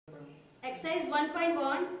Exercise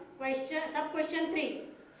 1.1, question, sub question 3.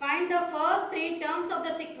 Find the first three terms of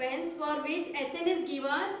the sequence for which Sn is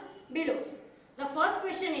given below. The first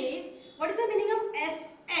question is, what is the meaning of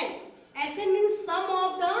Sn? Sn means sum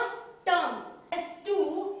of the terms.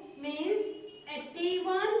 S2 means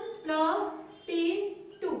T1 plus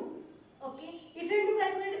T2. Okay. If you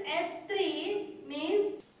calculate S3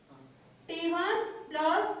 means T1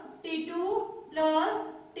 plus T2 plus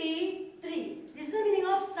T3. This is the meaning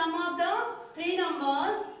of sum of the three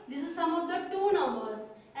numbers. This is sum of the two numbers.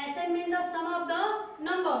 Sn means the sum of the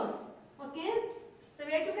numbers. Okay. So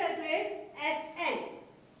we have to calculate Sn.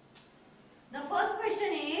 The first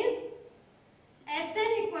question is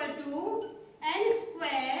Sn equal to n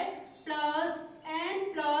square plus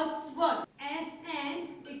n plus 1. Sn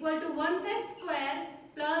equal to 1 square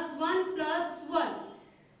plus 1 plus 1.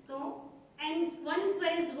 So n 1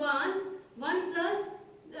 square is 1. 1 plus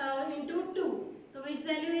into 2. So which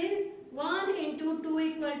value is 1 into 2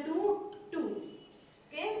 equal to 2.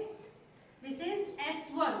 Okay. This is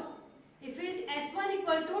S1. If it S1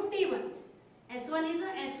 equal to T1. S1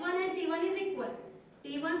 and T1 is equal.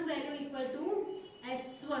 T1's value equal to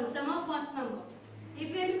S1, sum of first number. If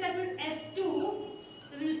we have to calculate S2, so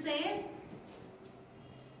we will say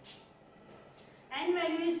n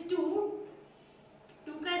value is 2.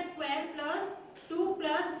 2 ka square plus 2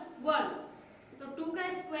 plus 1. So 2 ka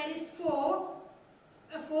square is 4.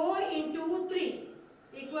 4 into 3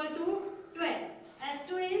 equal to 12. S2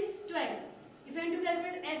 is 12. If you want to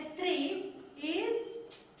calculate S3 is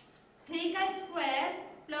 3 ka square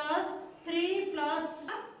plus 3 plus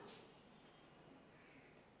 1.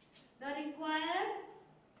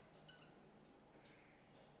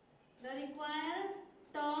 The required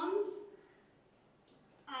terms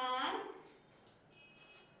are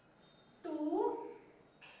 2,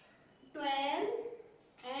 12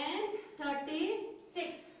 and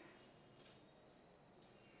 36.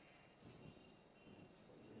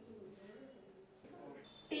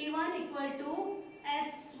 T1 equal to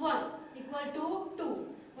S1 equal to 2.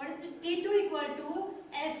 What is it? T2 equal to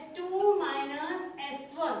S2 minus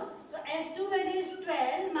S1. So S2 value is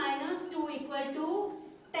 12 minus 2 equal to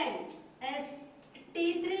 10.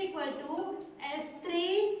 T3 equal to S3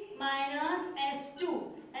 minus S2.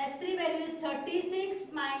 S3 value is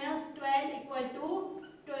 36 minus 12 equal to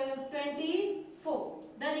 24.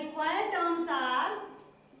 The required terms are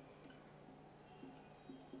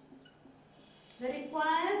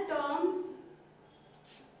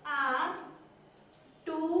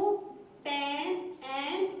 2, 10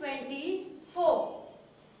 and 24.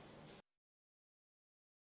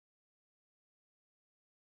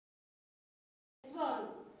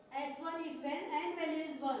 S1 if when n value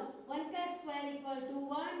is 1. 1 ka square equal to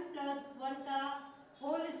 1 plus 1 ka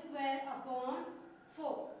whole square upon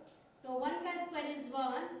 4. So 1 ka square is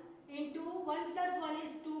 1 into 1 plus 1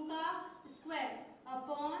 is 2 ka square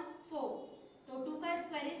upon 4. So 2 ka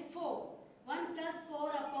square is 4. 1 plus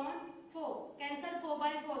 4 upon 4. Cancel 4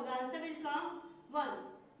 by 4. The answer will come 1.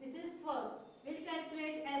 This is first. We'll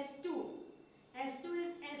calculate S2. S2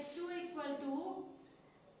 equal to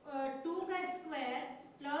 2 ka square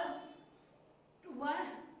plus 1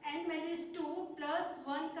 n value is 2 plus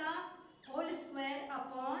 1 ka whole square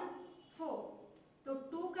upon 4. So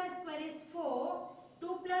 2 ka square is 4.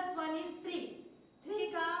 2 plus 1 is 3.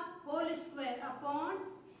 3 ka whole square upon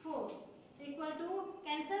 4 equal to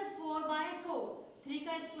cancel 4 by 4. 3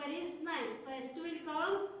 ka square is 9. So S2 will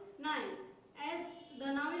come 9.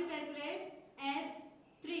 Now we'll calculate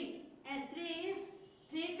S3. S3 is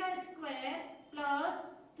 3 ka square plus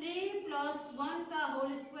 3 plus 1 ka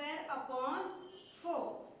whole square upon 4.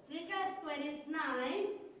 3 ka square is 9.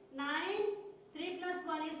 9. 3 plus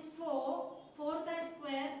 1 is 4. 4 ka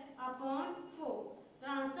square upon 4. The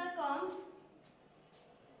answer comes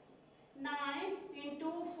 9 into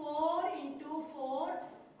 4 into 4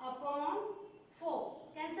 upon 4.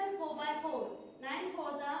 Cancel 4 by 4. 9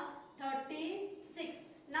 4s are 36.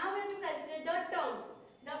 Now we have to calculate the terms.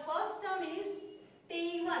 The first term is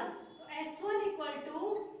T1. So S1 equal to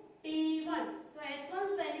T1. So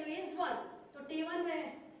S1's value is 1. So T1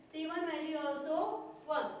 value also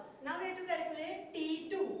 1. Now we have to calculate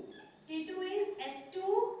T2. T2 is S2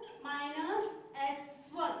 minus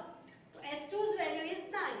S1. So S2's value is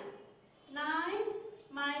 9. 9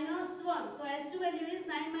 minus 1. So S2 value is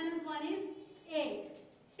 9 minus 1 is 8.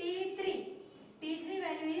 T3. T3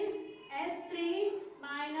 value is S3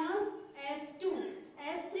 minus S2.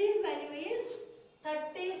 S3's value is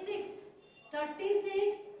 36.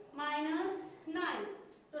 36 minus 9.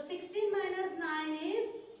 So 16 minus 9 is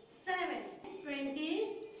 7.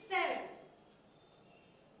 27.